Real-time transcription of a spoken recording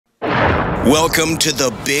Welcome to the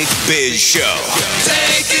Big Biz Show.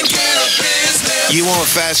 Taking care of business. You want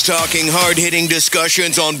fast-talking, hard-hitting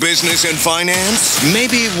discussions on business and finance?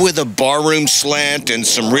 Maybe with a barroom slant and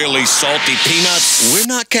some really salty peanuts? We're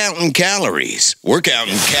not counting calories. We're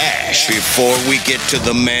counting cash. Before we get to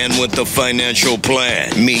the man with the financial plan,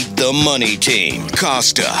 meet the money team.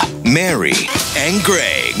 Costa, Mary, and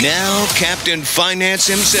Greg. Now Captain Finance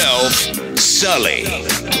himself, Sully.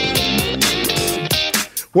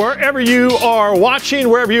 Wherever you are watching,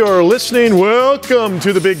 wherever you are listening, welcome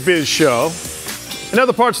to the Big Biz Show. In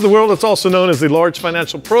other parts of the world, it's also known as the Large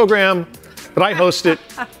Financial Program, but I host it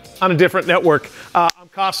on a different network. I'm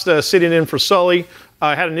Costa, sitting in for Sully.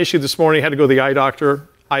 I had an issue this morning, had to go to the eye doctor.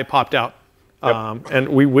 Eye popped out, and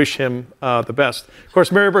we wish him the best. Of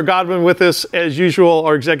course, Mary Godwin with us, as usual,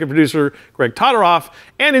 our executive producer, Greg Todoroff,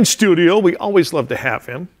 and in studio, we always love to have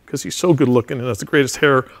him, because he's so good looking and has the greatest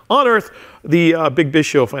hair on earth, the Big Biz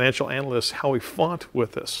Show financial analyst, Howie Font,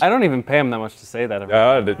 with us. I don't even pay him that much to say that.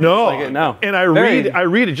 No. And I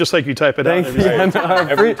read it just like you type it out.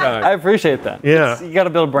 Every time. I appreciate that. Yeah. You got to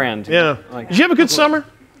build a brand. Yeah. Did you have a good summer?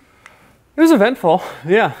 It was eventful.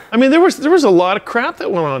 Yeah. I mean, there was a lot of crap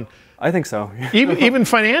that went on. I think so. even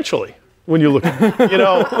financially, when you look at,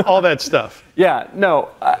 all that stuff. Yeah. No.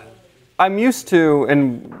 I'm used to,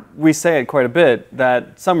 and we say it quite a bit,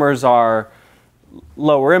 that summers are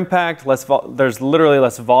lower impact, there's literally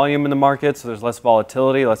less volume in the market, so there's less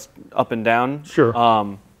volatility, less up and down. Sure.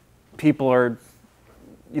 People are,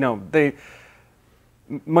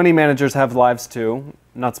 money managers have lives too.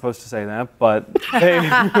 Not supposed to say that, but they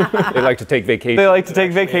like to take vacations. They like to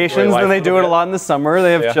take vacations, and they do it a lot in the summer.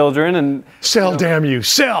 They have children, and sell, damn you,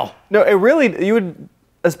 sell. No, it really, you would,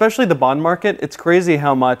 especially the bond market. It's crazy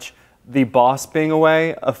how much the boss being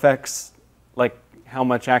away affects like how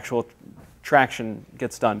much actual traction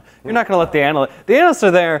gets done. You're not going to let the analysts are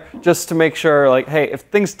there just to make sure, like, hey, if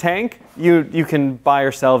things tank, you can buy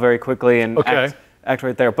or sell very quickly and act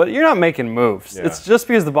right there. But you're not making moves. Yeah. It's just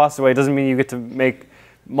because the boss is away doesn't mean you get to make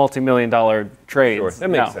multi-million-dollar trades. Sure, that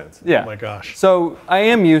makes sense. Yeah. Oh my gosh. So I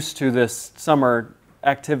am used to this summer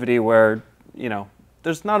activity where,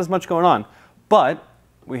 there's not as much going on. But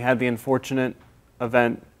we had the unfortunate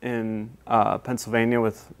event in Pennsylvania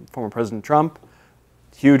with former President Trump.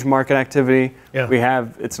 Huge market activity. Yeah.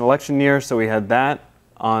 It's an election year, so we had that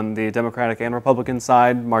on the Democratic and Republican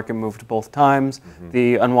side. Market moved both times. Mm-hmm.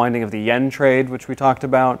 The unwinding of the yen trade, which we talked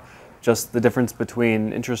about, just the difference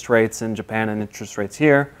between interest rates in Japan and interest rates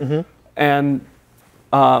here. Mm-hmm. And,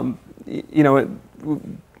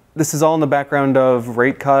 this is all in the background of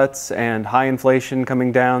rate cuts and high inflation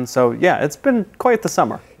coming down. So, yeah, it's been quite the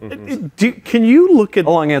summer. Mm-hmm. Can you look at... A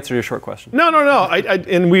long answer to your short question. No.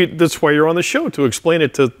 That's why you're on the show, to explain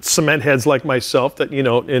it to cement heads like myself that,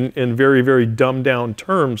 in very, very dumbed down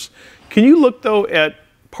terms. Can you look, though, at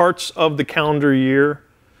parts of the calendar year?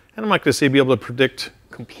 And I'm not going to say be able to predict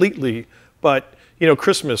completely, but,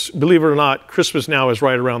 Christmas, believe it or not, Christmas now is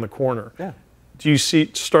right around the corner. Yeah. Do you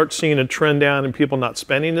start seeing a trend down in people not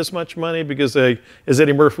spending as much money because as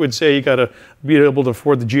Eddie Murphy would say, you got to be able to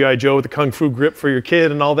afford the G.I. Joe with the Kung Fu grip for your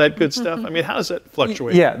kid and all that good stuff? I mean, how does that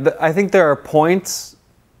fluctuate? Yeah, I think there are points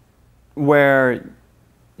where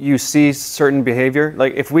you see certain behavior.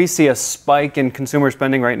 Like if we see a spike in consumer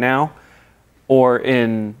spending right now, or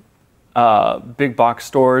in big box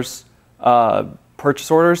stores purchase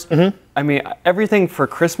orders, I mean, everything for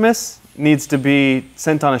Christmas needs to be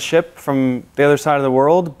sent on a ship from the other side of the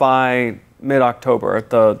world by mid-October at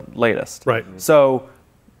the latest. Right. So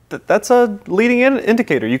that's a leading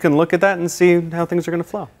indicator. You can look at that and see how things are going to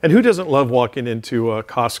flow. And who doesn't love walking into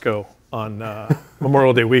Costco on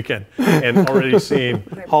Memorial Day weekend and already seeing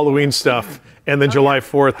Halloween stuff, and then July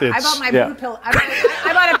 4th it's... I bought my blue pillow.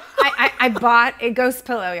 I bought a ghost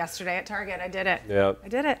pillow yesterday at Target. I did it. Yeah. I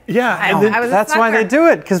did it. Yeah. That's why they do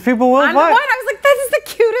it, because people will buy it. I was like, this is the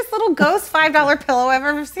cutest little ghost $5 pillow I've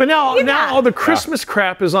ever seen. But now all the Christmas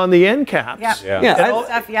crap is on the end caps. Yep.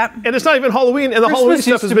 Yeah. And it's not even Halloween, and the Halloween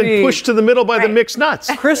stuff has been pushed to the middle by the mixed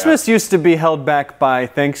nuts. Christmas used to be held back by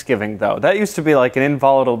Thanksgiving, though. That used to be like an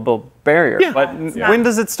inviolable barrier. Yeah. But when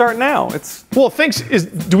does it start now?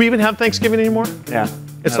 Do we even have Thanksgiving anymore? Yeah.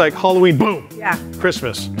 It's like Halloween, boom. Yeah.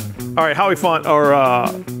 Christmas. All right, Howie Font, our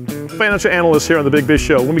financial analyst here on the Big Biz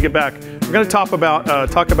Show. When we get back, we're going to talk about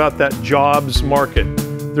that jobs market.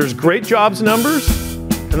 There's great jobs numbers,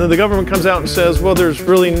 and then the government comes out and says, well, there's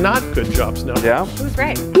really not good jobs numbers. Yeah. Who's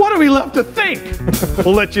right? What are we left to think?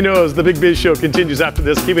 We'll let you know as the Big Biz Show continues after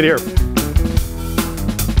this. Keep it here.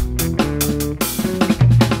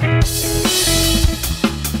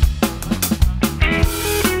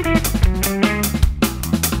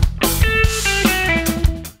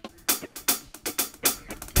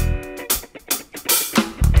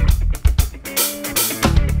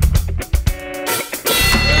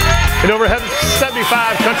 In over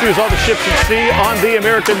 75 countries, all the ships at sea on the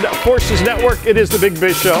American Forces Network, it is the Big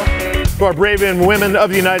Biz Show. To our brave and women of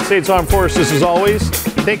the United States Armed Forces, as always,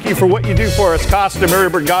 thank you for what you do for us. Costa,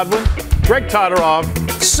 Marybert Godwin, Greg Todorov,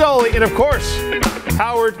 Sully, and of course,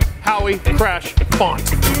 Howie Crash Font.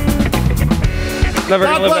 Never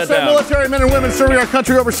God gonna live bless that our down. military men and women serving our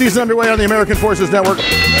country overseas and underway on the American Forces Network.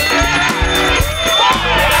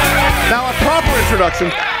 Now, a proper introduction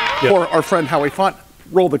for our friend Howie Font.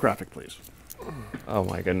 Roll the graphic, please. Oh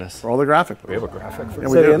my goodness. Roll the graphic. We have a graphic for Yeah,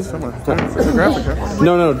 we do. Somewhere. There's a graphic. Huh?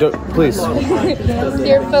 No, don't, please.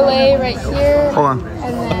 Your fillet right here. Hold on.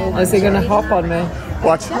 And then Is he gonna hop on me?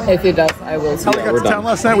 Watch. If he does, I will. How we got to town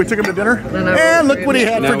last night. We took him to dinner. And look what he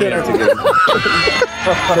had for dinner.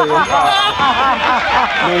 Howie,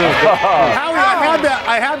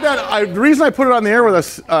 I had that. The reason I put it on the air with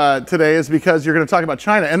us today is because you're going to talk about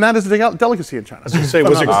China, and that is a delicacy in China. Say,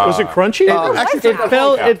 was it crunchy?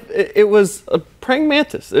 Actually, It was a praying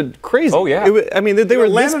mantis. Crazy. Oh, yeah. They were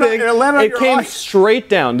this landed on- big. it landed on It your came eye. straight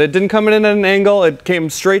down. It didn't come in at an angle. It came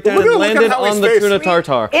straight down Look and at landed Howie's on the face. tuna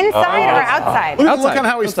tartare. Inside or outside? look at the look outside. on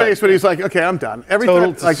Howie's Outside. face, but he's like, okay, I'm done. Every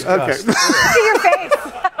Total time, like, okay. disgust. Look at your face.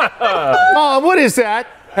 Mom, what is that?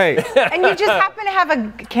 Hey, And you just happen to have a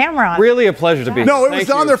camera on. really a pleasure to be here. No, it Thank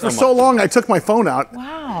was on you there for so much. long, I took my phone out.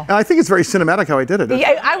 Wow. And I think it's very cinematic how I did it.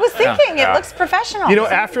 Yeah, I was thinking, it looks professional. You know,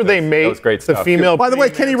 after they mate was great the stuff. female. By the way,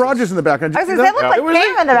 Kenny Rogers in the background. I was gonna say, look like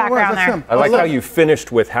Pam in the background That's there. him. I like how you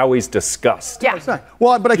finished with Howie's disgust. Yeah.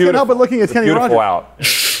 Well, but I can't help but looking at Kenny Beautiful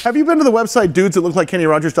Rogers. out. Have you been to the website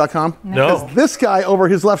dudesthatlooklikekennyrogers.com? No. This guy over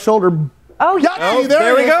his left shoulder. Oh, yeah. Yahtzee,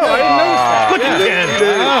 There we he go. is. I didn't notice that. Look at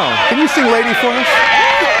Ken. Wow. Can you sing Lady for us?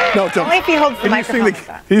 No, don't. Only if he holds the Can you sing microphone like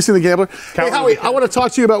that. Can you sing the gambler? Hey, Coward. Howie, I want to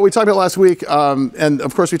talk to you about, we talked about last week, and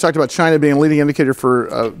of course we talked about China being a leading indicator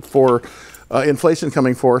for inflation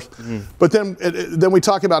coming forth. But then we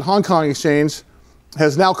talk about Hong Kong Exchange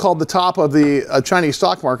has now called the top of the Chinese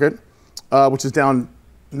stock market, which is down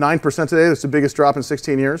 9% today. That's the biggest drop in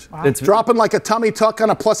 16 years. Wow. It's dropping like a tummy tuck on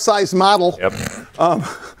a plus-size model. Yep.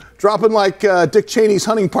 Dropping like Dick Cheney's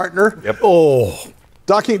hunting partner. Yep. Oh,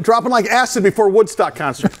 Dropping like acid before Woodstock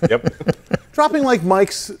concert. Yep. Dropping like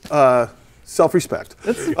Mike's self-respect.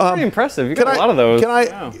 That's pretty impressive. You got Can a lot of those.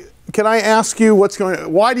 Can I ask you what's going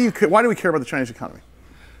on? Why do we care about the Chinese economy?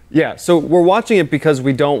 Yeah, so we're watching it because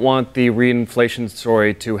we don't want the reinflation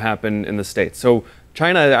story to happen in the States. So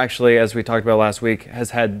China actually, as we talked about last week,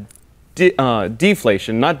 has had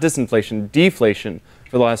deflation, not disinflation, deflation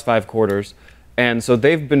for the last 5 quarters. And so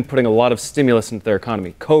they've been putting a lot of stimulus into their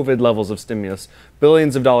economy, COVID levels of stimulus,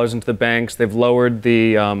 billions of dollars into the banks. They've lowered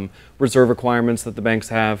the reserve requirements that the banks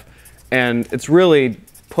have. And it's really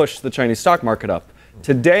pushed the Chinese stock market up.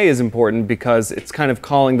 Today is important because it's kind of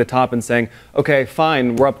calling the top and saying, okay,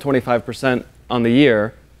 fine, we're up 25% on the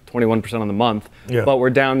year, 21% on the month, but we're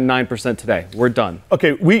down 9% today. We're done.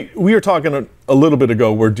 okay. We were talking a little bit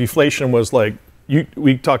ago where deflation was like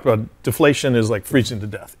we talked about deflation is like freezing to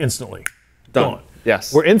death instantly. Done. Gone.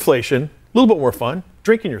 Yes. Where inflation, a little bit more fun,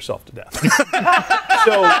 drinking yourself to death.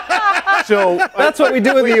 so That's what we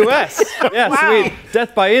do in the U.S. Yes, Wow.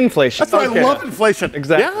 death by inflation. That's why I love inflation.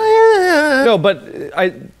 Exactly. Yeah. No, but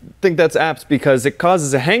I think that's apt because it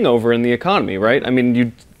causes a hangover in the economy, right? I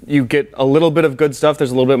mean, you get a little bit of good stuff.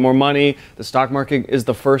 There's a little bit more money. The stock market is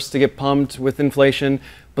the first to get pumped with inflation,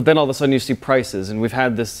 but then all of a sudden you see prices, and we've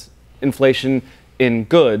had this inflation in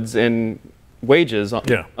goods and wages, and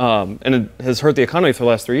it has hurt the economy for the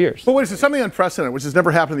last 3 years. But wait, it's something unprecedented, which has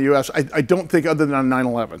never happened in the U.S. I don't think other than on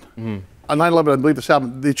 9/11. On 9/11, I believe this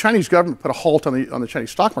happened. The Chinese government put a halt on the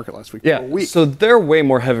Chinese stock market last week. For a week. So they're way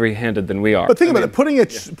more heavy-handed than we are. But think about it,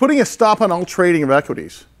 putting a stop on all trading of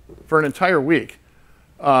equities for an entire week.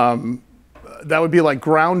 That would be like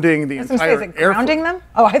grounding the I was gonna say, entire is it grounding them?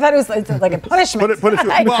 Oh, I thought it was like a punishment. Put it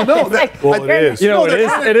well, no. Well, it is. You know,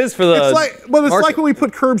 it is for the It's like when we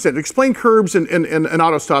put curbs in. Explain curbs and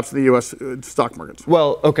auto stops in the U.S. Stock markets.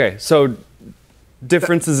 Well, okay, so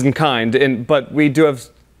differences in kind, but we do have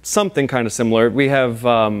something kind of similar. We have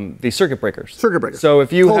the circuit breakers. Circuit breakers. So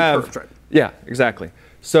if you Cold have, curves, right. yeah, exactly.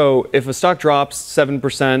 So if a stock drops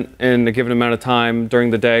 7% in a given amount of time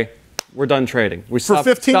during the day, we're done trading. We For stop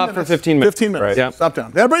 15 for minutes. 15 minutes. 15 minutes. Right. Yep. Stop down.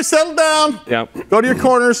 Everybody settle down. Yep. Go to your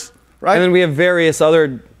corners. Right. And then we have various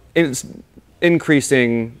other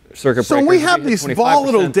increasing circuit breakers. So when we have these 25%.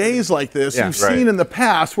 volatile days like this, Yeah. you've seen in the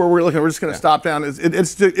past where we're just going to stop down.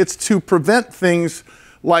 It's to prevent things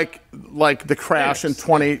like the crash in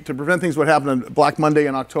to prevent things what happened on Black Monday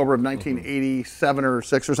in October of 1987 or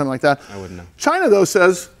 6 or something like that. I wouldn't know. China though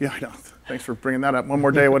says, yeah, I know. Thanks for bringing that up. One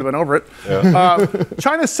more day, I would have been over it. Yeah.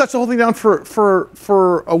 China shuts the whole thing down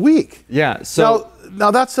for a week. Yeah. So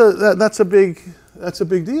now that's a big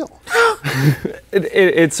deal.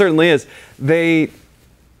 It certainly is. They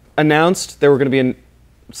announced there were going to be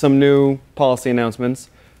some new policy announcements.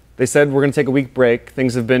 They said we're going to take a week break.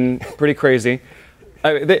 Things have been pretty crazy.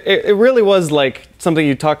 It really was like something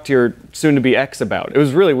you talk to your soon-to-be ex about. It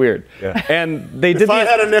was really weird. Yeah. And they did. If I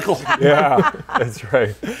had a nickel. Yeah, that's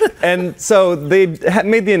right. And so they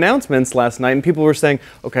made the announcements last night, and people were saying,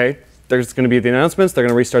 okay, there's going to be the announcements. They're going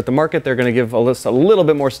to restart the market. They're going to give a little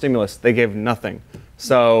bit more stimulus. They gave nothing.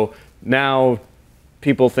 So now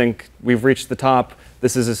people think we've reached the top.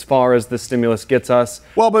 This is as far as the stimulus gets us.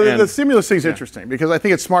 Well, but the stimulus thing is interesting because I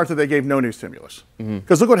think it's smart that they gave no new stimulus.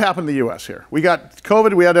 Because look what happened in the U.S. here. We got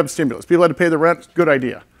COVID, we had to have stimulus. People had to pay the rent, good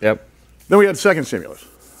idea. Yep. Then we had second stimulus.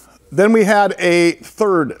 Then we had a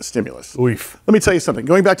third stimulus. Oof. Let me tell you something.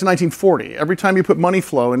 Going back to 1940, every time you put money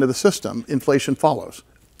flow into the system, inflation follows.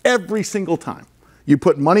 Every single time. You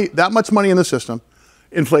put money, that much money in the system,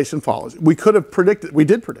 inflation follows. We could have predicted, we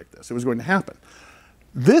did predict this. It was going to happen.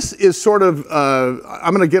 This is sort of,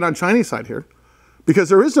 I'm going to get on Chinese side here, because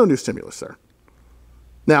there is no new stimulus there.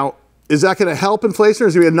 Now, is that going to help inflation, or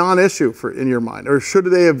is it a non-issue in your mind? Or should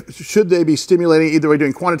they be stimulating either by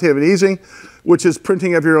doing quantitative easing, which is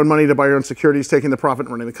printing of your own money to buy your own securities, taking the profit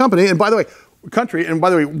and running the company? And by the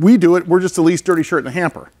way, we do it, we're just the least dirty shirt in the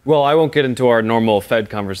hamper. Well, I won't get into our normal Fed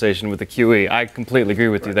conversation with the QE. I completely agree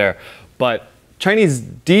with you there. But Chinese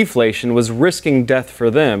deflation was risking death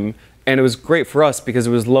for them, and it was great for us because it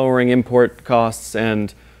was lowering import costs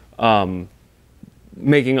and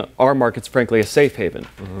making our markets, frankly, a safe haven.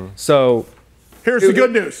 So here's the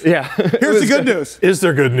good news. Yeah. Here's the good news. Is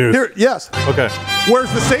there good news? Yes. Okay.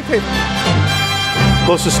 Where's the safe haven?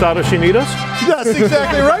 Los Estados Unidos? That's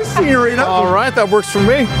exactly right, señorita. All right, that works for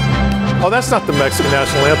me. Oh, that's not the Mexican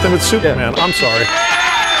national anthem. It's Superman. Yeah. I'm sorry.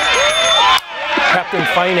 Captain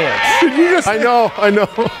Finance. Did you just? I know.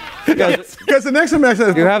 Because the next one,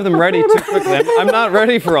 you have them ready too quickly. I'm not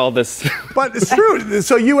ready for all this. But it's true.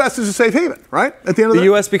 So U.S. is a safe haven, right? At the end of the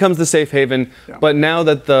U.S. becomes the safe haven. Yeah. But now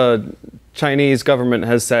that the Chinese government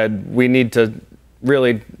has said we need to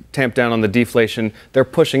really tamp down on the deflation, they're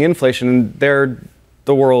pushing inflation, and they're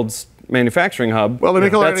the world's manufacturing hub. Well, they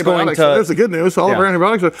make all the antibiotics. So there's the good news. All of our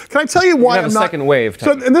antibiotics. Can I tell you why I'm not? Second wave.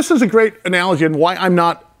 So, and this is a great analogy on why I'm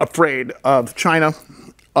not afraid of China,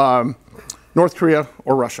 North Korea,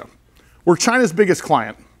 or Russia. We're China's biggest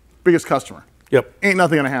client, biggest customer. Yep. Ain't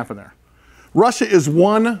nothing going to happen there. Russia is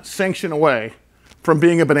one sanction away from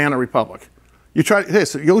being a banana republic. You try. Hey,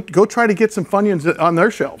 so go try to get some Funyuns on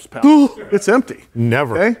their shelves, pal. It's empty.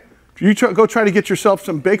 Never. Okay. Go try to get yourself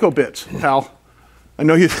some Bako bits, pal. I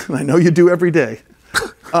know you do every day.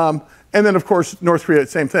 And then, of course, North Korea,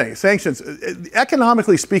 same thing. Sanctions,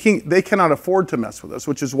 economically speaking, they cannot afford to mess with us,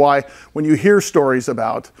 which is why when you hear stories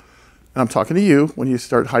about, and I'm talking to you, when you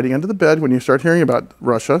start hiding under the bed, when you start hearing about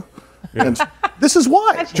Russia, and this is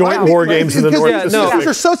why. Joint war games in the North Pacific. These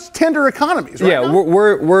are such tender economies, right? Yeah,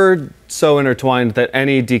 we're so intertwined that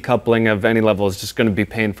any decoupling of any level is just going to be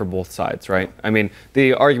pain for both sides, right? I mean,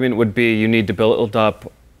 the argument would be you need to build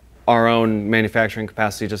up our own manufacturing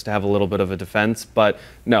capacity just to have a little bit of a defense. But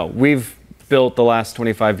no, we've built the last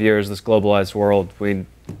 25 years this globalized world. And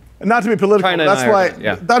not to be political, that's why,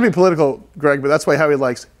 not to be political, Greg, but that's why Howie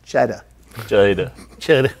likes cheddar. Cheddar.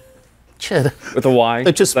 With a Y?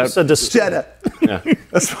 It just said this. Cheddar. Yeah.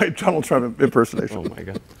 That's my Donald Trump impersonation. Oh my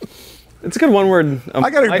God. It's a good one word.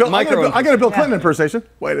 I got a Bill Clinton impersonation.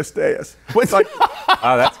 Way to stay us.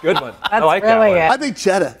 Oh, that's a good one. I like really that one. I think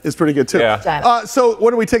cheddar is pretty good too. Yeah. So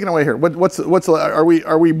what are we taking away here?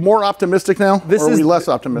 Are we more optimistic now, or are we less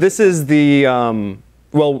optimistic? This is the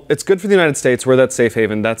well, it's good for the United States. We're that safe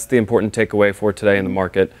haven. That's the important takeaway for today in the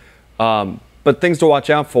market. But things to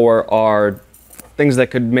watch out for are things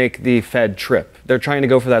that could make the Fed trip. They're trying to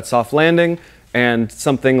go for that soft landing, and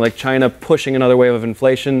something like China pushing another wave of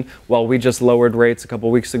inflation while we just lowered rates a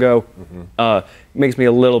couple weeks ago makes me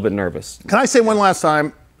a little bit nervous. Can I say one last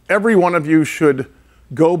time? Every one of you should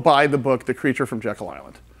go buy the book, The Creature from Jekyll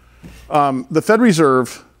Island. The Fed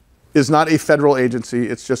Reserve is not a federal agency.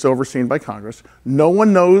 It's just overseen by Congress. No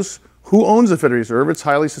one knows who owns the Fed Reserve. It's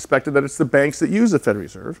highly suspected that it's the banks that use the Fed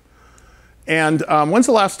Reserve. And when's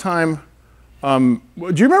the last time, do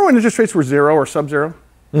you remember when interest rates were zero or sub-zero?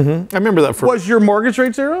 I remember that. Was your mortgage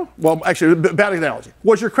rate zero? Well, actually, bad analogy.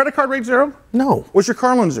 Was your credit card rate zero? No. Was your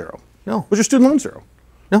car loan zero? No. Was your student loan zero?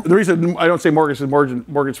 No. The reason I don't say mortgage is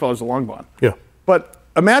mortgage follows the long bond. Yeah. But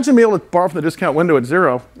imagine being able to borrow from the discount window at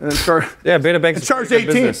zero and then charge. Yeah, beta banks charge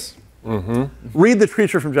 18. Read The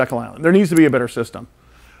Creature from Jekyll Island. There needs to be a better system.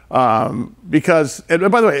 Because,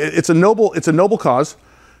 and by the way, it's a noble cause,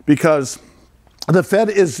 because the Fed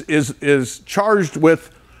is charged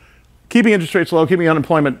with keeping interest rates low, keeping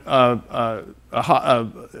unemployment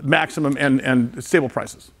maximum, and stable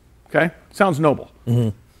prices. Okay, sounds noble.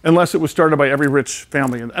 Unless it was started by every rich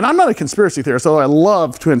family. And I'm not a conspiracy theorist, although I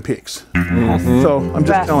love Twin Peaks. So I'm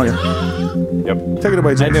just telling you. Yep. Take it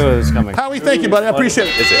away, James. I knew it was coming. Howie, thank you, buddy. I appreciate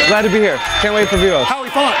it. Glad to be here. Can't wait for viewers. Howie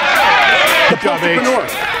Font, the entrepreneur.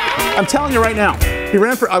 I'm telling you right now. He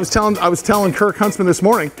ran for. I was telling Kirk Huntsman this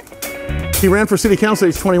morning. He ran for city council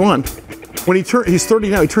at age 21. When he's 30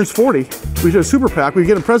 now, he turns 40. We did a super PAC. We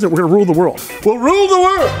get him president. We're going to rule the world. We'll rule the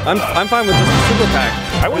world. I'm fine with just a super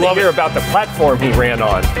PAC. I want to hear about the platform he ran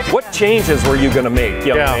on. What changes were you going to make,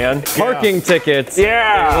 young man? Parking tickets.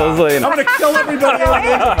 Yeah. I'm going to kill everybody over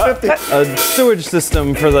the age of 50. A sewage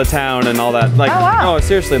system for the town and all that. Like, Oh, wow. no,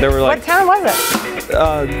 seriously, they were like. What town was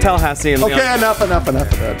it? Tallahassee and Okay, enough of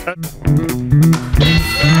that.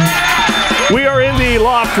 We are in the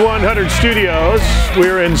Loft 100 studios.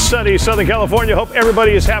 We're in sunny Southern California. Hope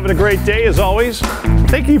everybody is having a great day, as always.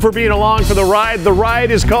 Thank you for being along for the ride. The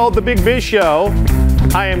ride is called The Big Biz Show.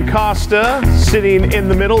 I am Costa. Sitting in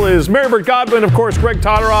the middle is Marybert Godwin, of course, Greg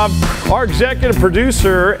Todorov, our executive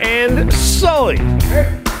producer, and Sully.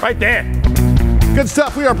 Right there. Good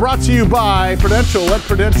stuff. We are brought to you by Prudential. Let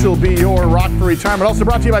Prudential be your rock for retirement. Also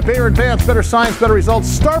brought to you by Bayer Advance. Better science, better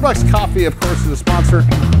results. Starbucks Coffee, of course, is a sponsor.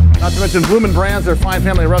 Not to mention Bloomin' Brands, their fine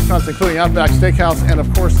family of restaurants, including Outback Steakhouse, and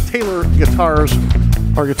of course, Taylor Guitars,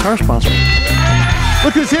 our guitar sponsor.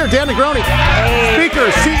 Look who's here, Dan Negroni.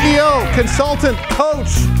 Speaker, CEO, consultant, coach,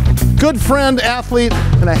 good friend, athlete,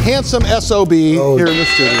 and a handsome SOB here in the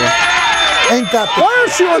studio. Ain't that the Why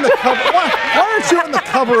aren't you on the cover? Why aren't you on the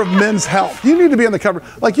cover of Men's Health? You need to be on the cover.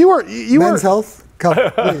 Like you were. Men's Health?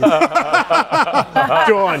 Cover, please.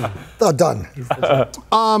 Done. Oh,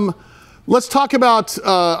 done. Let's talk about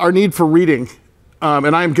our need for reading.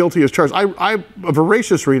 And I am guilty as charged. I'm a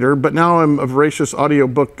voracious reader, but now I'm a voracious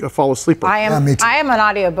audiobook fall asleeper. I am. me too. I am an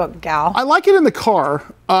audiobook gal. I like it in the car.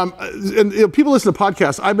 And people listen to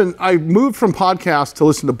podcasts. I moved from podcasts to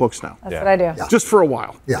listen to books now. That's what I do. Just for a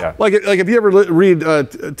while. Yeah. Like if you ever read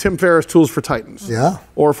Tim Ferriss' Tools for Titans. Yeah.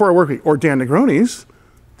 Or For a Work Week. Or Dan Negroni's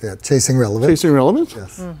Yeah, Chasing Relevance. Chasing Relevance.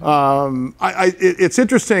 Yes. It's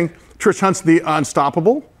interesting. Trish Hunt's The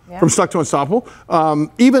Unstoppable. Yeah. From Stuck to Unstoppable.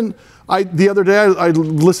 The other day I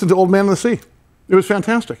listened to Old Man in the Sea. It was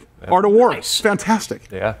fantastic. Art of War. Fantastic.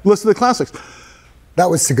 Yeah. Listen to the classics. That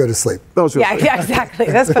was to go to sleep. That was Yeah, exactly.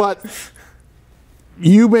 That's But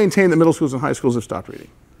you maintain that middle schools and high schools have stopped reading.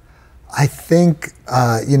 I think,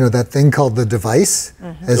 that thing called the device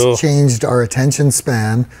has changed our attention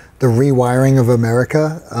span. The rewiring of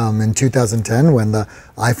America in 2010, when the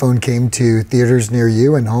iPhone came to theaters near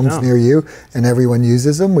you and homes near you, and everyone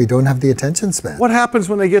uses them, we don't have the attention span. What happens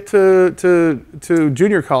when they get to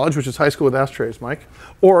junior college, which is high school with ashtrays, Mike?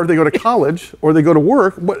 Or they go to college, or they go to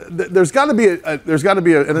work? There's got to be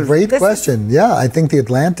a Great question. Yeah, I think The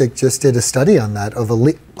Atlantic just did a study on that of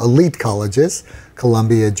elite colleges,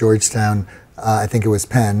 Columbia, Georgetown, I think it was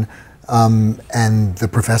Penn, and the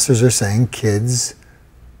professors are saying kids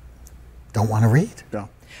don't want to read. No.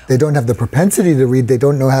 They don't have the propensity to read. They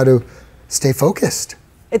don't know how to stay focused.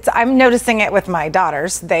 I'm noticing it with my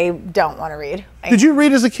daughters. They don't want to read. Did you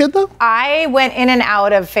read as a kid, though? I went in and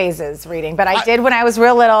out of phases reading, but I did when I was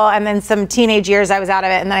real little, and then some teenage years I was out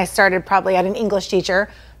of it, and then I started probably at an English teacher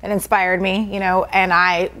that inspired me, and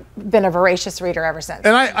I've been a voracious reader ever since.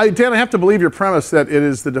 And Dan, I have to believe your premise that it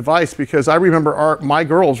is the device, because I remember my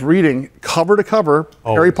girls reading cover to cover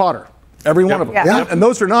Harry Potter. Every one of them. Yeah. And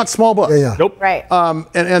those are not small books. Yeah. Nope. Right.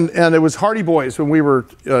 And it was Hardy Boys when we were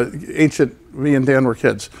me and Dan were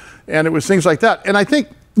kids. And it was things like that. And I think,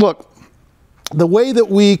 look, the way that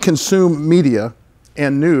we consume media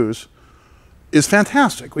and news is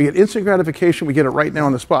fantastic. We get instant gratification. We get it right now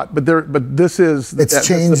on the spot. But this is It's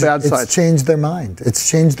the bad side. It's changed their mind.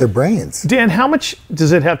 It's changed their brains. Dan, how much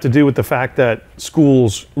does it have to do with the fact that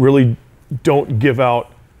schools really don't give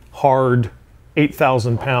out hard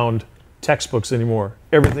 8,000-pound textbooks anymore?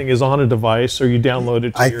 Everything is on a device, or you download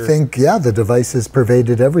it to I think, the device has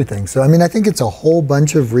pervaded everything. So, I think it's a whole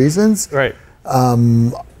bunch of reasons. Right.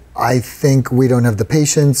 I think we don't have the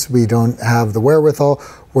patience. We don't have the wherewithal.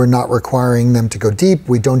 We're not requiring them to go deep.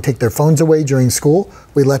 We don't take their phones away during school.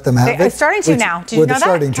 We let them have it. They're starting to now. Did you know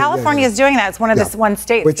that? California is doing that. It's one of the one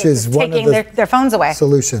state which is taking their phones away.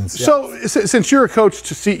 Solutions. Yeah. So since you're a coach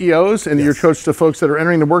to CEOs and you're a coach to folks that are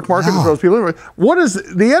entering the work market as well as people, what is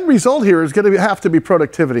the end result here is going to have to be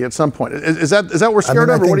productivity at some point. Is that what we're scared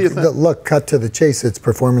of, or what do you think? Look, cut to the chase. It's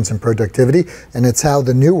performance and productivity, and it's how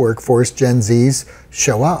the new workforce, Gen Zs,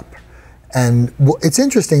 show up. And it's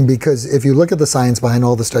interesting because if you look at the science behind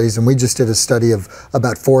all the studies, and we just did a study of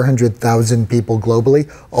about 400,000 people globally,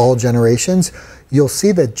 all generations, you'll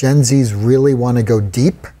see that Gen Zs really want to go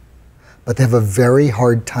deep, but they have a very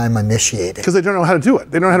hard time initiating. Because they don't know how to do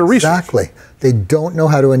it. They don't know how to research. Exactly. They don't know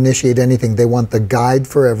how to initiate anything. They want the guide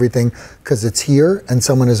for everything because it's here and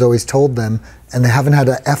someone has always told them, and they haven't had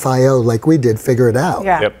a FIO like we did figure it out.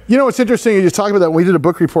 Yeah. Yep. You know what's interesting, you talk about that, when we did a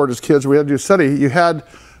book report as kids, we had to do a study,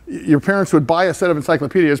 your parents would buy a set of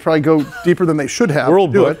encyclopedias, probably go deeper than they should have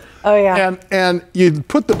World to do book. it. Oh, yeah. And you'd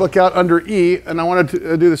put the book out under E, and I wanted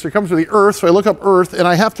to do the circumference of the Earth, so I look up Earth, and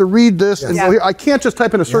I have to read this, and go here. I can't just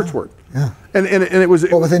type in a search word. Yeah. And it was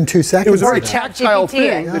within 2 seconds. It was a very Or tactile ChatGPT.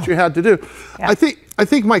 thing that you had to do. Yeah. I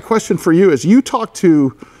think my question for you is, you talk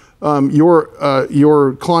to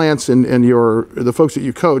your clients and the folks that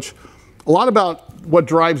you coach a lot about what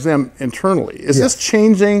drives them internally. Is this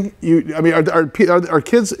changing? Are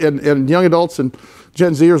kids and young adults and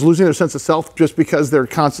Gen Zers losing their sense of self just because they're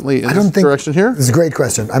constantly in this direction here? This is a great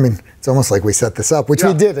question. I mean, it's almost like we set this up, which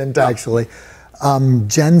we didn't actually.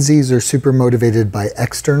 Gen Zs are super motivated by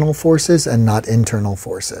external forces and not internal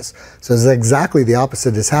forces. So it's exactly the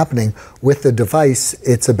opposite is happening with the device.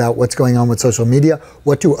 It's about what's going on with social media.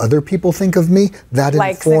 What do other people think of me? That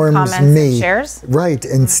Likes informs and comments me. and shares? Right,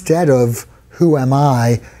 instead of who am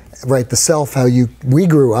I, right, the self, we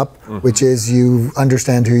grew up, which is you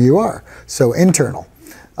understand who you are. So internal.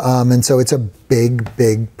 And so it's a big,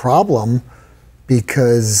 big problem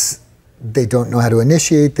because they don't know how to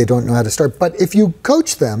initiate, they don't know how to start. But if you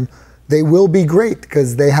coach them, they will be great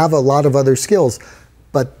because they have a lot of other skills.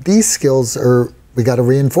 But these skills we got to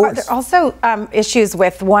reinforce. There are also issues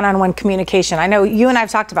with one-on-one communication. I know you and I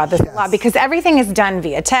have talked about this a lot because everything is done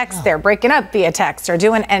via text. They're breaking up via text or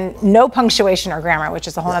and no punctuation or grammar, which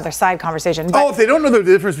is a whole other side conversation. But, if they don't know the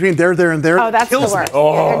difference between there, and there, that's the kills me. worst.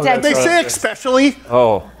 Yeah, they're dead They to me. say especially.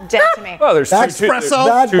 Oh. Dead to me. Well, there's two, and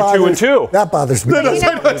two. That bothers me.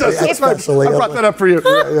 Especially. I brought that up for you. If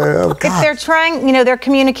they're trying, their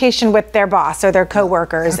communication with their boss or their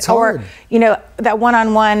coworkers, or that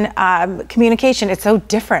one-on-one communication, it's so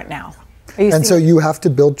different now. And so you have to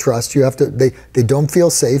build trust. You have to. They don't feel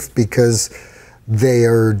safe because they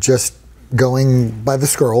are just going by the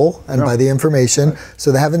scroll and by the information.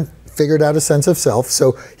 So they haven't figured out a sense of self.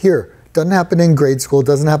 So here. Doesn't happen in grade school,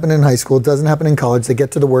 doesn't happen in high school, doesn't happen in college. They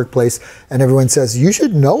get to the workplace and everyone says, you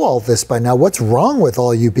should know all this by now. What's wrong with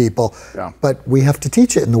all you people? Yeah. But we have to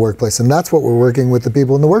teach it in the workplace. And that's what we're working with the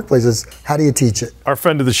people in the workplace is how do you teach it? Our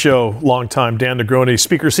friend of the show, longtime Dan Negroni,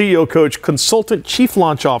 speaker, CEO, coach, consultant, chief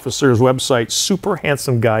launch officer, his website,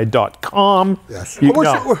 superhandsomeguy.com. Yes.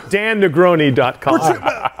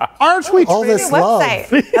 DanNegroni.com. Aren't we all this love? I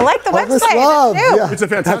like the all website. This love. Yeah. It's a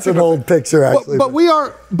fantastic. That's an old picture, actually. But we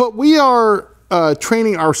are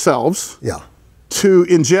training ourselves to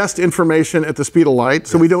ingest information at the speed of light,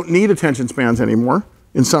 so we don't need attention spans anymore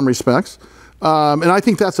in some respects. And I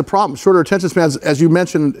think that's a problem. Shorter attention spans, as you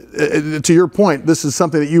mentioned, to your point, this is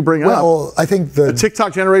something that you bring up. Well, I think the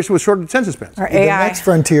TikTok generation with shorter attention spans. Or AI. The next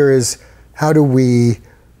frontier is how do we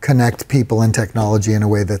connect people and technology in a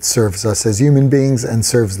way that serves us as human beings and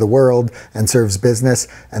serves the world and serves business.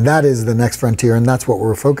 And that is the next frontier, and that's what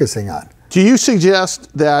we're focusing on. Do you suggest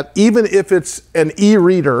that even if it's an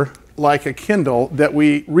e-reader like a Kindle, that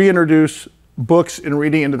we reintroduce books and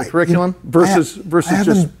reading into the curriculum versus I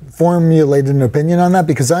haven't formulated an opinion on that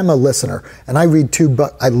because I'm a listener and I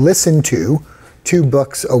listen to 2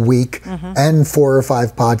 books a week and 4 or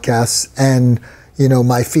 5 podcasts and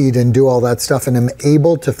my feed and do all that stuff and I'm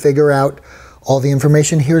able to figure out all the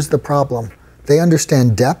information. Here's the problem. They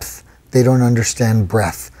understand depth, they don't understand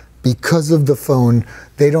breadth. Because of the phone,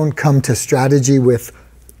 they don't come to strategy with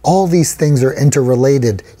all these things are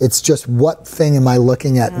interrelated. It's just what thing am I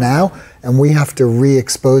looking at now? And we have to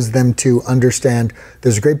re-expose them to understand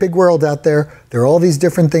there's a great big world out there. There are all these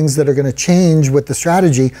different things that are going to change with the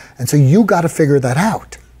strategy. And so you got to figure that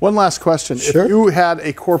out. One last question. Sure. If you had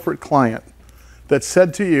a corporate client that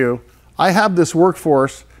said to you, I have this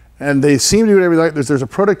workforce and they seem to do everything, there's a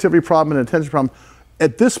productivity problem and an attention problem.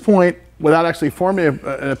 At this point, without actually forming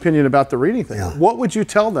an opinion about the reading thing, what would you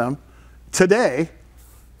tell them today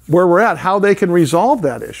where we're at, how they can resolve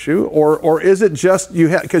that issue, or is it just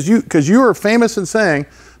because you are famous in saying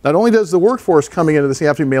not only does the workforce coming into this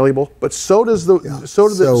have to be malleable, but so does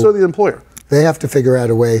the employer. They have to figure out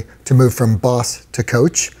a way to move from boss to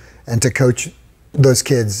coach, and to coach those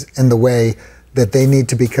kids in the way that they need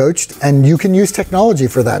to be coached. And you can use technology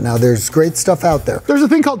for that now. There's great stuff out there. There's a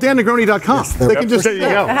thing called DanNegroni.com. Yes, they can just there you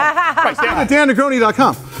go. right,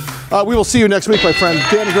 DanNegroni.com. We will see you next week, my friend.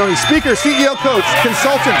 Dan Negroni, speaker, CEO, coach,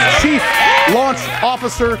 consultant, chief launch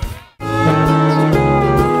officer.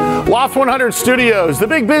 Loft 100 Studios, The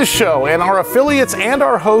Big Biz Show, and our affiliates and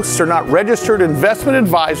our hosts are not registered investment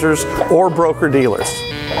advisors or broker-dealers.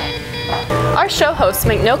 Our show hosts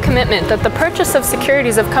make no commitment that the purchase of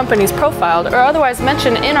securities of companies profiled or otherwise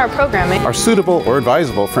mentioned in our programming are suitable or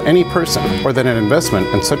advisable for any person, or that an investment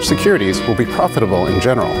in such securities will be profitable in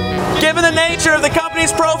general. Given the nature of the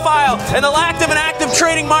company's profile and the lack of an active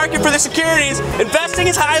trading market for the securities, investing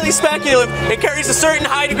is highly speculative and carries a certain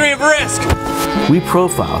high degree of risk. We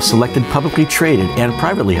profile selected publicly traded and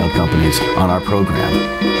privately held companies on our program.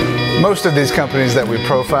 Most of these companies that we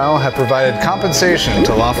profile have provided compensation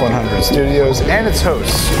to Loft 100 Studios and its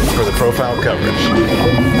hosts for the profile coverage.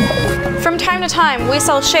 From time to time, we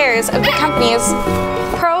sell shares of the companies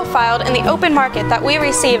profiled in the open market that we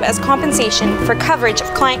receive as compensation for coverage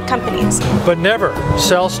of client companies. But never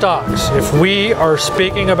sell stocks if we are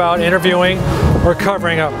speaking about interviewing or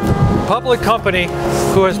covering a public company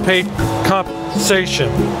who has paid compensation.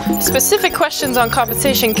 Specific questions on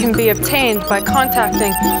compensation can be obtained by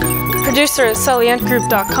contacting producer at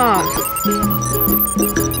sullyandgroup.com.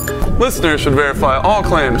 Listeners should verify all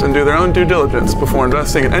claims and do their own due diligence before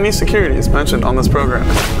investing in any securities mentioned on this program.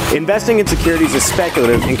 Investing in securities is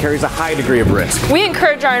speculative and carries a high degree of risk. We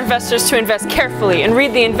encourage our investors to invest carefully and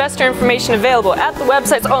read the investor information available at the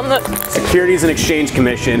websites on the Securities and Exchange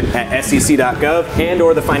Commission at sec.gov and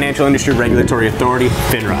or the Financial Industry Regulatory Authority,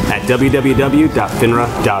 FINRA, at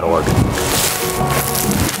www.finra.org.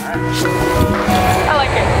 I like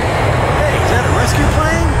it. Hey, is that a rescue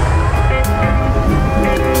plane?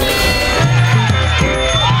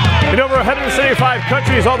 In over 175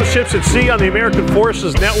 countries, all the ships at sea on the American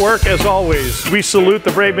Forces Network. As always, we salute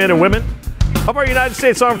the brave men and women of our United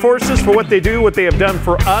States Armed Forces for what they do, what they have done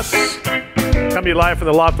for us. Coming to you live from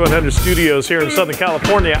the Loft 100 Studios here in Southern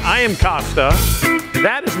California. I am Costa.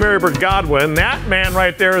 That is Marybird Godwin. That man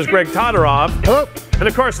right there is Greg Todorov. Hello. And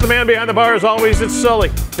of course, the man behind the bar, as always, it's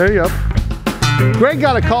Sully. There you go. Greg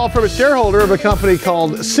got a call from a shareholder of a company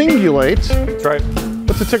called Cingulate. That's right.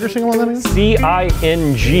 What's the ticker symbol on that again?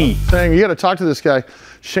 C-I-N-G. Saying you got to talk to this guy,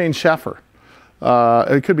 Shane Schaffer.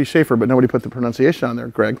 It could be Schaefer, but nobody put the pronunciation on there,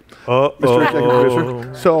 Greg. Mr. Executive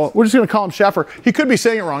Producer. So we're just going to call him Schaffer. He could be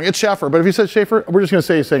saying it wrong. It's Schaffer, but if he says Schaefer, we're just going to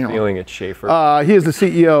say he's saying it wrong. Feeling it's Schaefer. He is the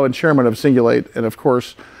CEO and chairman of Cingulate, and of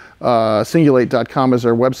course, Cingulate.com is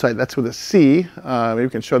our website. That's with a C. Maybe we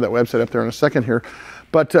can show that website up there in a second here.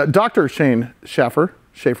 But Dr. Shane Schaffer,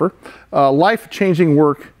 life-changing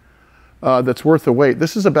work that's worth the wait.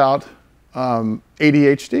 This is about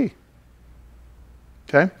ADHD.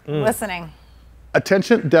 Okay? Listening.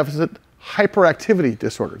 Attention Deficit Hyperactivity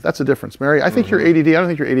Disorder. That's a difference, Mary. I think you're ADD. I don't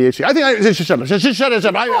think you're ADHD. I think shut up. I'm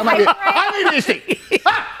ADHD.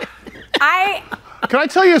 Can I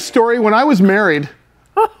tell you a story? When I was married,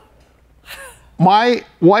 my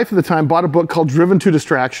wife at the time bought a book called Driven to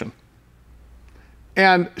Distraction.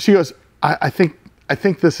 And she goes, I think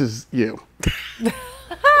this is you.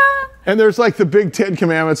 And there's like the big 10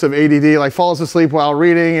 commandments of ADD, like falls asleep while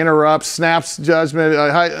reading, interrupts, snaps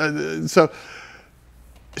judgment. So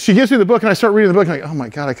she gives me the book and I start reading the book and I'm like, oh my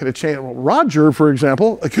God, I could have changed. Well, Roger, for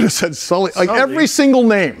example, I could have said Sully. Like every single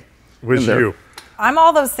name was you. I'm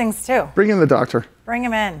all those things too. Bring in the doctor. Bring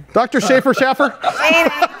him in. Dr. Schaffer?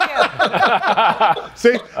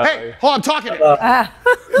 See? Hey, hold on, I'm talking.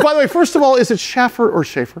 By the way, first of all, is it Schaffer or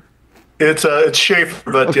Schaefer? It's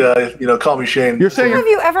Schaefer, but call me Shane. You're saying? Who have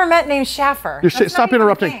you ever met named Schaffer? Stop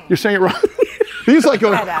interrupting. You're saying it wrong. He's like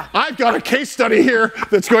going, I've got a case study here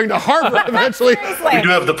that's going to Harvard eventually. We do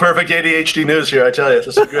have the perfect ADHD news here, I tell you.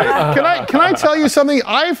 This is great. Can I tell you something?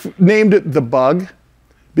 I've named it the bug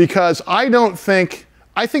because I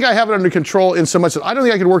think I have it under control in so much that I don't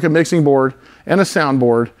think I could work a mixing board and a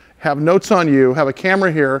soundboard, have notes on you, have a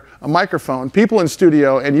camera here, a microphone, people in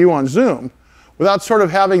studio, and you on Zoom without sort of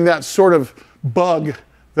having that sort of bug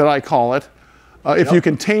that I call it, if you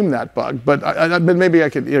can tame that bug. But maybe I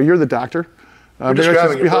could, you're the doctor. You're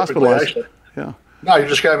describing it perfectly, actually. Yeah. No, you're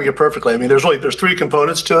describing it perfectly. I mean, there's three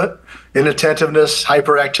components to it: inattentiveness,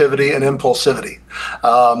 hyperactivity, and impulsivity.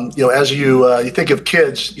 As you think of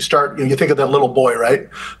kids, you think of that little boy, right,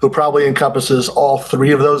 who probably encompasses all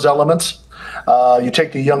three of those elements. You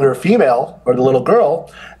take the younger female or the little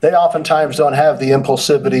girl, they oftentimes don't have the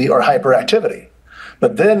impulsivity or hyperactivity.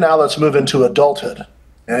 But then now let's move into adulthood.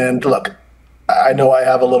 And look, I know I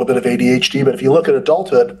have a little bit of ADHD, but if you look at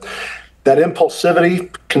adulthood, that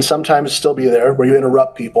impulsivity can sometimes still be there where you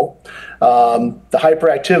interrupt people. The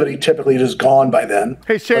hyperactivity typically is gone by then.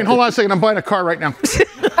 Hey, Shane, hold on a second. I'm buying a car right now.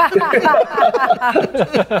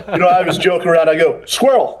 I was joking around. I go,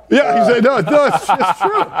 squirrel. Yeah, he said, no, it's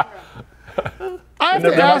true.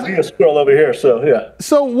 There might be a squirrel over here, so yeah.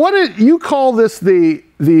 So what did you call this the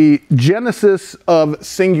genesis of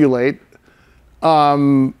Cingulate?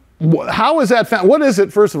 How is that found? What is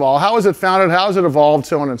it, first of all? How is it founded? How has it evolved,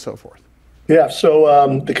 so on and so forth? Yeah,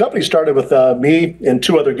 so the company started with me and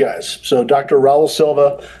two other guys. So Dr. Raul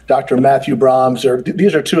Silva, Dr. Matthew Brahms,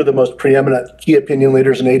 these are two of the most preeminent key opinion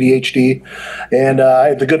leaders in ADHD. And I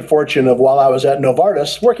had the good fortune of, while I was at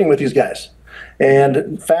Novartis, working with these guys.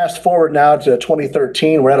 And fast forward now to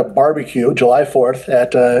 2013, we're at a barbecue, July 4th,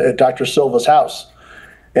 at Dr. Silva's house.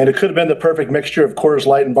 And it could have been the perfect mixture of Coors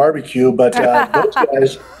Light and barbecue, but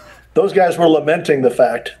those guys were lamenting the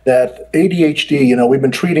fact that ADHD, we've been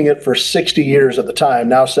treating it for 60 years at the time,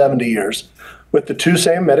 now 70 years, with the two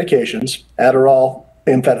same medications, Adderall,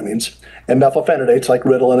 amphetamines, and methylphenidates like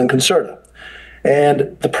Ritalin and Concerta.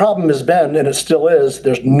 And the problem has been, and it still is,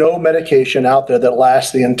 there's no medication out there that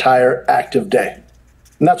lasts the entire active day.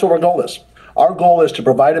 And that's what our goal is. Our goal is to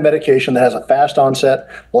provide a medication that has a fast onset,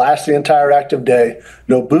 lasts the entire active day,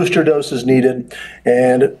 no booster doses needed,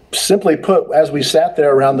 and simply put, as we sat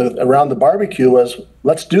there around the barbecue, was,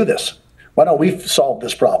 let's do this. Why don't we solve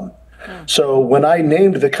this problem? So when I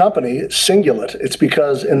named the company Cingulate, it's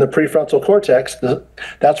because in the prefrontal cortex,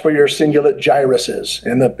 that's where your cingulate gyrus is.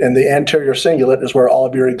 And the anterior cingulate is where all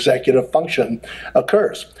of your executive function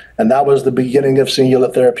occurs. And that was the beginning of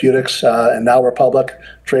Cingulate Therapeutics. And now we're public,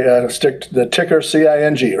 the ticker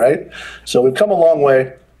CING, right? So we've come a long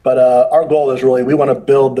way. But our goal is really, we want to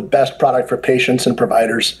build the best product for patients and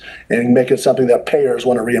providers and make it something that payers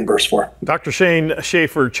want to reimburse for. Dr. Shane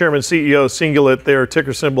Schaffer, Chairman, CEO, Cingulate, their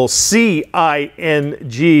ticker symbol CING.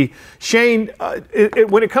 Shane,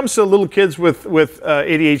 when it comes to little kids with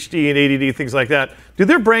ADHD and ADD, things like that, do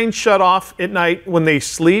their brains shut off at night when they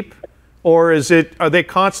sleep, or are they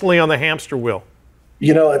constantly on the hamster wheel?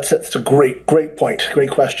 It's a great point, great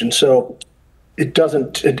question. So it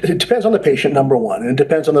depends on the patient, number one, and it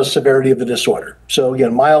depends on the severity of the disorder. So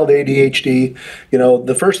again, mild ADHD,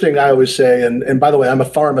 the first thing I always say, and by the way, I'm a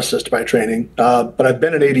pharmacist by training, but I've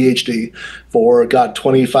been in ADHD for,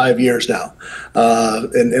 25 years now,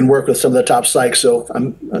 and work with some of the top psychs. So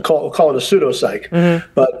I'll call it a pseudo psych,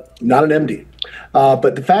 but not an MD.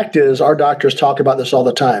 But the fact is, our doctors talk about this all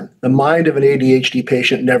the time. The mind of an ADHD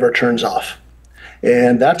patient never turns off.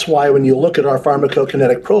 And that's why when you look at our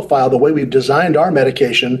pharmacokinetic profile, the way we've designed our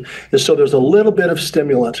medication is so there's a little bit of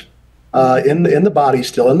stimulant in the body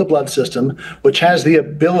still, in the blood system, which has the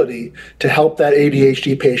ability to help that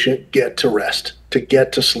ADHD patient get to rest, to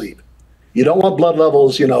get to sleep. You don't want blood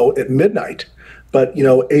levels, at midnight, but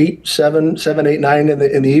 8, 7, 8, 9 in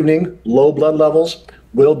the evening, low blood levels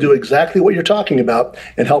will do exactly what you're talking about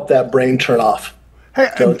and help that brain turn off. Hey,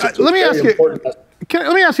 let me ask you.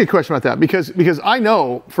 Let me ask you a question about that, because I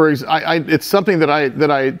know it's something that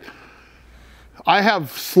I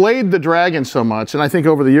have slayed the dragon so much, and I think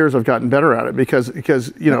over the years I've gotten better at it because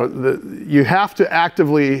you have to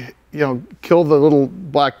actively kill the little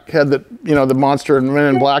black head that the monster and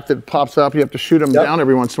Men in Black that pops up. You have to shoot him down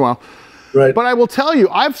every once in a while. Right. But I will tell you,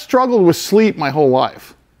 I've struggled with sleep my whole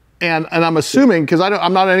life, and I'm assuming, because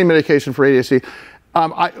I'm not on any medication for ADHD.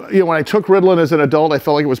 When I took Ritalin as an adult, I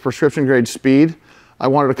felt like it was prescription grade speed. I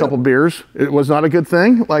wanted a couple beers. It was not a good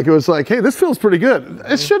thing. It was like, hey, this feels pretty good.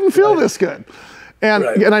 It shouldn't feel this good. And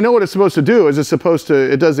I know what it's supposed to do.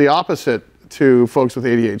 It does the opposite to folks with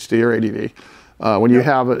ADHD or ADD when you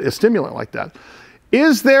have a stimulant like that.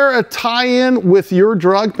 Is there a tie-in with your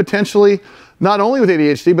drug potentially, not only with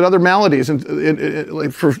ADHD, but other maladies,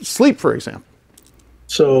 like for sleep, for example?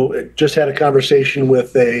 So just had a conversation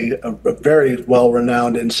with a very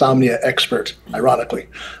well-renowned insomnia expert, ironically,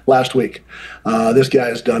 last week. This guy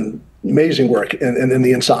has done amazing work in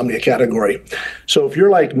the insomnia category. So if you're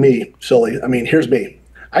like me, Sully, here's me.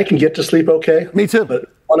 I can get to sleep okay. Me too.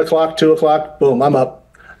 But 1 o'clock, 2 o'clock, boom, I'm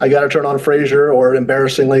up. I got to turn on Frasier or,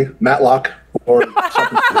 embarrassingly, Matlock or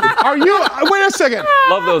something. Are you? Wait a second.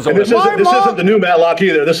 Love those old. This isn't the new Matlock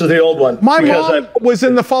either. This is the old one. My mom was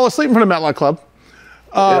in the Fall Asleep in Front of Matlock Club.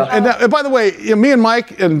 And by the way, me and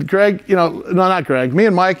Mike and Greg, not Greg, me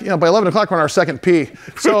and Mike, by 11 o'clock we're on our second pee.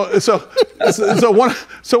 So 1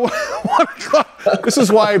 o'clock. This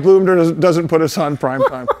is why Bloomberg doesn't put us on prime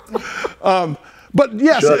time. But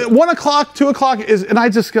yes, 1 o'clock, 2 o'clock is, and I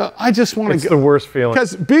just want to go. It's the worst feeling.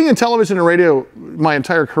 Because being in television and radio my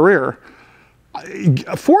entire career,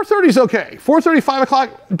 4:30 is okay. 4:30, 5 o'clock.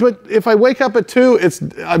 But if I wake up at 2,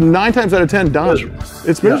 I'm 9 times out of 10 done.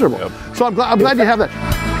 It's miserable. Yeah. So I'm glad you have that.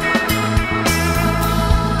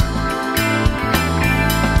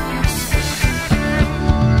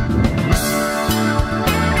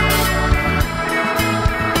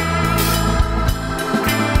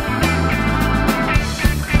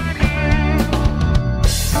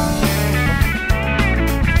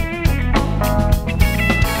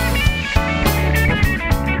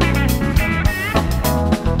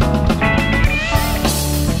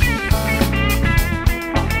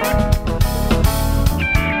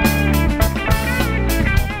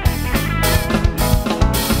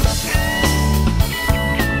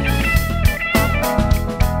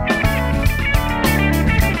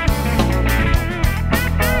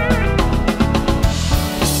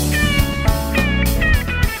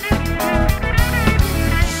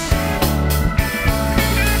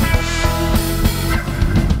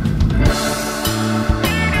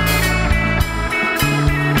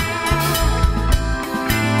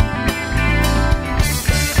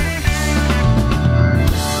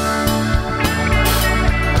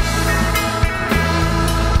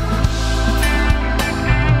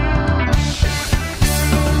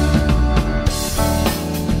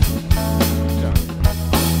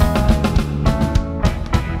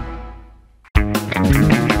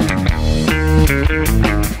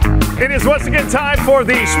 Once again, time for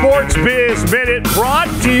the Sports Biz Minute, brought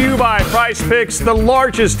to you by PrizePicks, the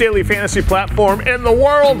largest daily fantasy platform in the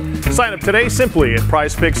world. Sign up today simply at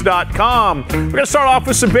prizepicks.com. We're going to start off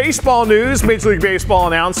with some baseball news. Major League Baseball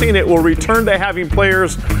announcing it will return to having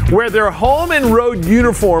players wear their home and road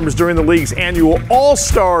uniforms during the league's annual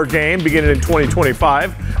All-Star Game beginning in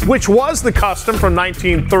 2025, which was the custom from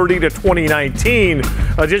 1930 to 2019.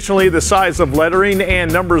 Additionally, the size of lettering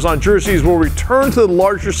and numbers on jerseys will return to the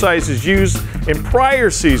larger sizes used in prior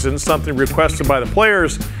seasons, something requested by the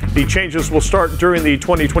players. The changes will start during the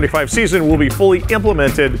 2025 season, will be fully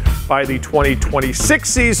implemented by the 2026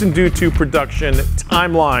 season due to production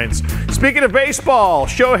timelines. Speaking of baseball,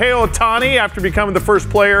 Shohei Ohtani, after becoming the first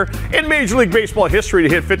player in Major League Baseball history to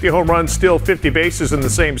hit 50 home runs, steal 50 bases in the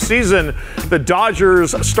same season, the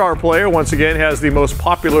Dodgers star player once again has the most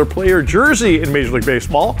popular player jersey in Major League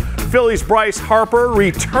Baseball. Phillies' Bryce Harper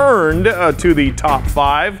returned to the top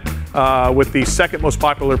 5. With the second most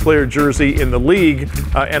popular player jersey in the league,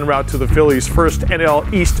 en route to the Phillies' first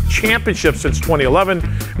NL East championship since 2011.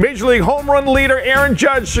 Major League home run leader Aaron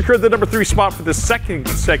Judge secured the number 3 spot for the second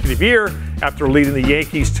consecutive year after leading the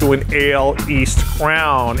Yankees to an AL East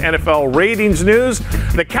crown. NFL ratings news.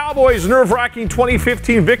 The Cowboys' nerve-wracking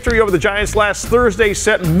 2015 victory over the Giants last Thursday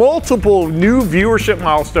set multiple new viewership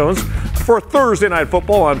milestones for Thursday Night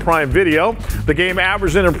Football on Prime Video. The game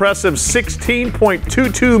averaged an impressive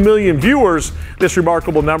 16.22 million viewers. This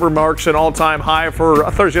remarkable number marks an all-time high for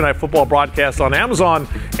a Thursday Night Football broadcast on Amazon,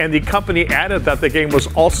 and the company added that the game was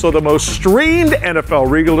also the most streamed NFL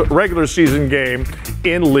regular season game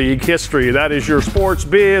in league history. That is your Sports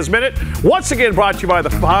Biz Minute. Once again brought to you by the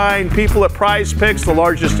fine people at PrizePicks, the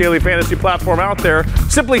largest daily fantasy platform out there.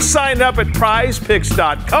 Simply sign up at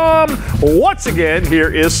prizepicks.com. Once again,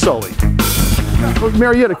 here is Sully.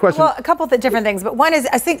 Mary, you had a question. Well, a couple of different things, but one is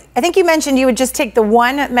I think you mentioned you would just take the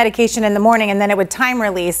one medication in the morning and then it would time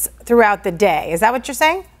release throughout the day. Is that what you're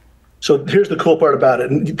saying? So here's the cool part about it.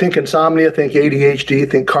 Think insomnia, think ADHD,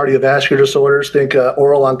 think cardiovascular disorders, think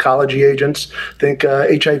oral oncology agents, think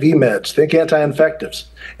HIV meds, think anti-infectives.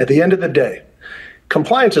 At the end of the day,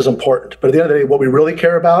 compliance is important, but at the end of the day, what we really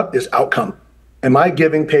care about is outcome. Am I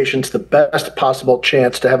giving patients the best possible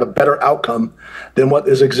chance to have a better outcome than what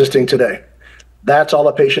is existing today? That's all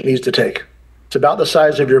a patient needs to take. It's about the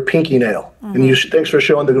size of your pinky nail. Mm-hmm. And thanks for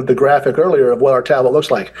showing the graphic earlier of what our tablet looks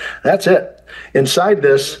like. That's it. Inside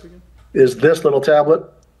this is this little tablet.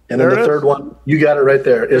 And then the third one, you got it right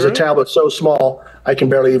there, is a tablet so small, I can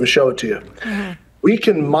barely even show it to you. Mm-hmm. We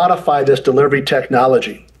can modify this delivery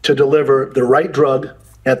technology to deliver the right drug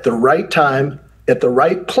at the right time, at the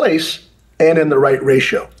right place, and in the right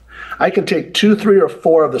ratio. I can take 2, 3, or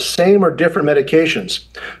 4 of the same or different medications,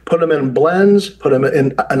 put them in blends, put them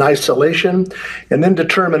in an isolation, and then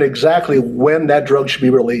determine exactly when that drug should be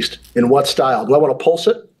released, in what style. Do I want to pulse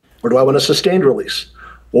it, or do I want a sustained release?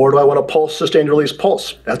 Or do I want to sustained release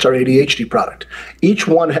pulse? That's our ADHD product. Each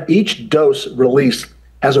dose release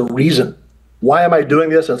has a reason. Why am I doing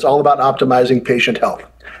this? It's all about optimizing patient health.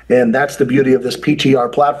 And that's the beauty of this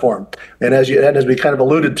PTR platform. And as we kind of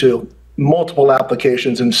alluded to, multiple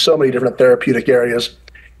applications in so many different therapeutic areas.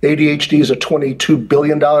 ADHD is a $22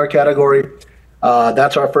 billion category.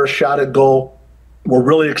 That's our first shot at goal. We're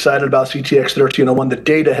really excited about CTX 1301. The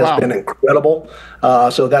data has been incredible.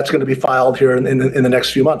 So that's going to be filed here in the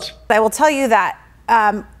next few months. I will tell you that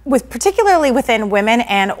particularly within women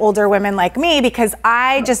and older women like me, because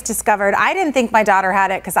I just discovered, I didn't think my daughter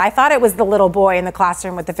had it because I thought it was the little boy in the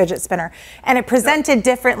classroom with the fidget spinner, and it presented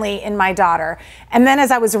differently in my daughter. And then as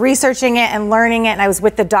I was researching it and learning it, and I was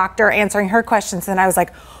with the doctor answering her questions, and I was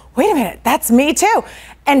like, wait a minute, that's me too.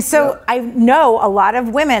 And so I know a lot of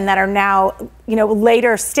women that are now,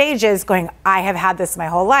 later stages going, I have had this my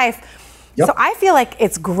whole life. So I feel like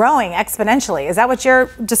it's growing exponentially. Is that what you're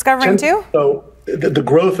discovering too? So the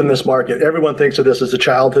growth in this market, everyone thinks of this as a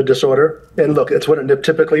childhood disorder. And look, it's when it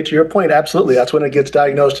typically, to your point, absolutely, that's when it gets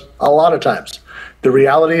diagnosed a lot of times. The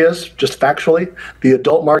reality is, just factually, the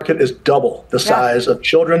adult market is double the size of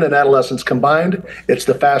children and adolescents combined. It's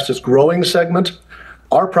the fastest growing segment.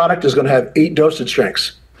 Our product is going to have 8 dosage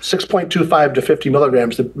strengths, 6.25 to 50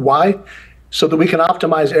 milligrams. Why? So that we can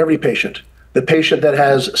optimize every patient. The patient that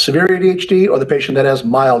has severe ADHD or the patient that has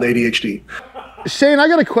mild ADHD. Shane, I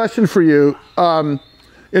got a question for you.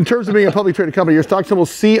 In terms of being a publicly traded company, your stock symbol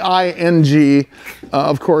CING,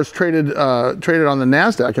 of course, traded on the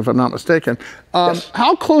NASDAQ, if I'm not mistaken.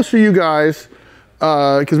 How close are you guys,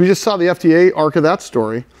 because we just saw the FDA arc of that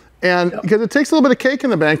story, and because it takes a little bit of cake in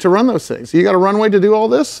the bank to run those things. You got a runway to do all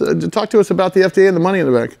this? Talk to us about the FDA and the money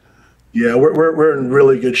in the bank. Yeah, we're in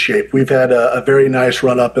really good shape. We've had a very nice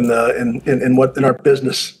run up in our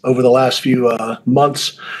business over the last few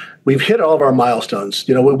months. We've hit all of our milestones.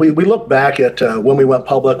 We look back at when we went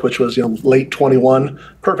public, which was late 21.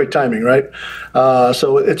 Perfect timing, right?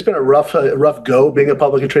 So it's been a rough go being a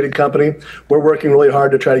publicly traded company. We're working really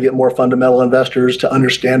hard to try to get more fundamental investors to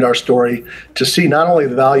understand our story, to see not only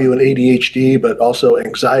the value in ADHD, but also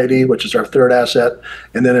anxiety, which is our third asset,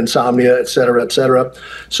 and then insomnia, et cetera, et cetera.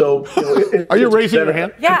 So are you raising your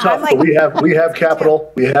hand? Yeah, tough, but we have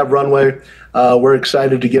capital, we have runway. We're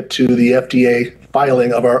excited to get to the FDA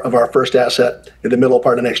filing of our first asset in the middle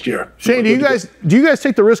part of next year. Shane, do you guys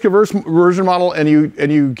take the risk averse version model and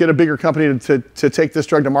you get a bigger company to take this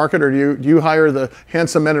drug to market, or do you hire the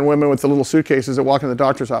handsome men and women with the little suitcases that walk in the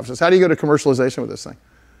doctor's offices? How do you go to commercialization with this thing?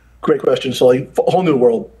 Great question, Sully. A whole new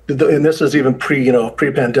world, and this is even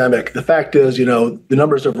pre-pandemic. The fact is, the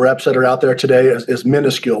numbers of reps that are out there today is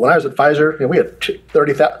minuscule. When I was at Pfizer, we had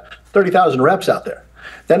 30,000 reps out there.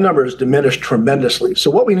 That number has diminished tremendously. So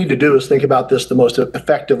what we need to do is think about this the most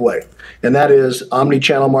effective way, and that is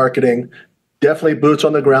omni-channel marketing, definitely boots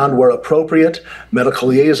on the ground where appropriate, medical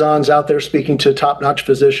liaisons out there speaking to top-notch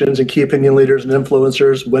physicians and key opinion leaders and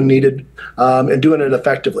influencers when needed, and doing it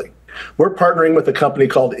effectively. We're partnering with a company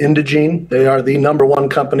called Indegene. They are the #1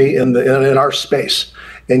 company in our space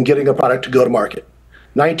in getting a product to go to market.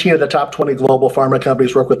 19 of the top 20 global pharma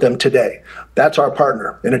companies work with them today. That's our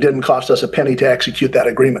partner, and it didn't cost us a penny to execute that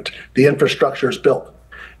agreement. The infrastructure is built.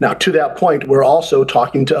 Now, to that point, we're also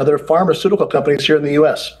talking to other pharmaceutical companies here in the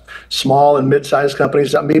U.S., small and mid-sized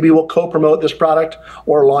companies that maybe will co-promote this product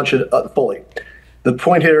or launch it fully. The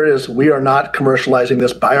point here is we are not commercializing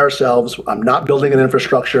this by ourselves. I'm not building an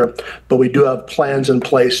infrastructure, but we do have plans in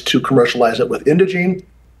place to commercialize it with Indegene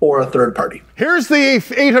or a third party. Here's the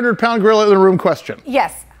 800-pound gorilla in the room question.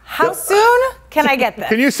 Yes. How soon can I get this?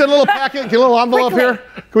 Can you send a little packet, get a little envelope here?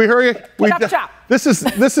 Can we hurry? This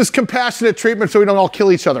is compassionate treatment so we don't all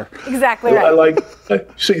kill each other. Exactly right.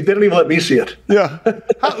 So they don't even let me see it. Yeah.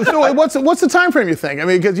 So what's the time frame you think? I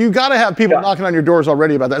mean, because you've got to have people knocking on your doors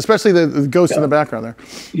already about that, especially the ghost in the background there.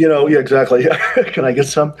 Yeah, exactly. Can I get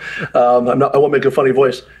some? I won't make a funny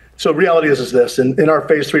voice. So reality is this. In our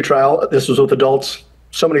phase 3 trial, this was with adults.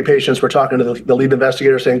 So many patients were talking to the lead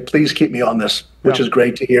investigator saying, please keep me on this, which is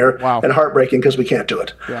great to hear and heartbreaking because we can't do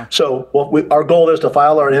it. Yeah. So our goal is to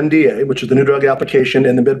file our NDA, which is the new drug application,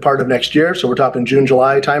 in the mid part of next year. So we're talking June,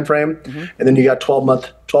 July timeframe. And then you got 12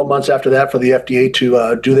 months after that for the FDA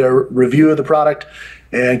to do their review of the product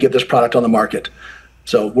and get this product on the market.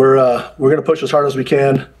 So we're going to push as hard as we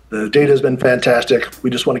can. The data has been fantastic. We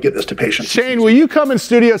just want to get this to patients. Shane, will you come in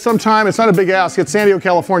studio sometime? It's not a big ask. It's San Diego,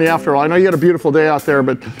 California, after all. I know you had a beautiful day out there,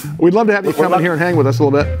 but we'd love to have you come in here and hang with us a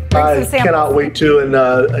little bit. I cannot wait to, and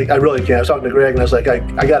I really can't. I was talking to Greg, and I was like, I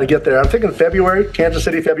got to get there. I'm thinking February, Kansas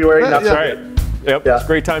City, February. That's right. Yep, it's a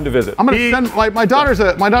great time to visit. I'm going to send my daughter's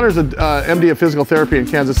a MD of physical therapy in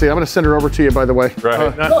Kansas City. I'm going to send her over to you, by the way.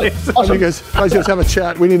 Right. You guys have a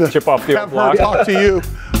chat. We need to chip off the have her talk to you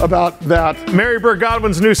about that. Mary Bird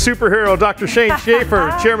Godwin's new superhero, Dr. Shane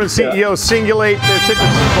Schaffer, Chairman, CEO, Cingulate, their ticker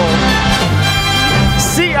symbol,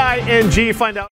 CING. Find out.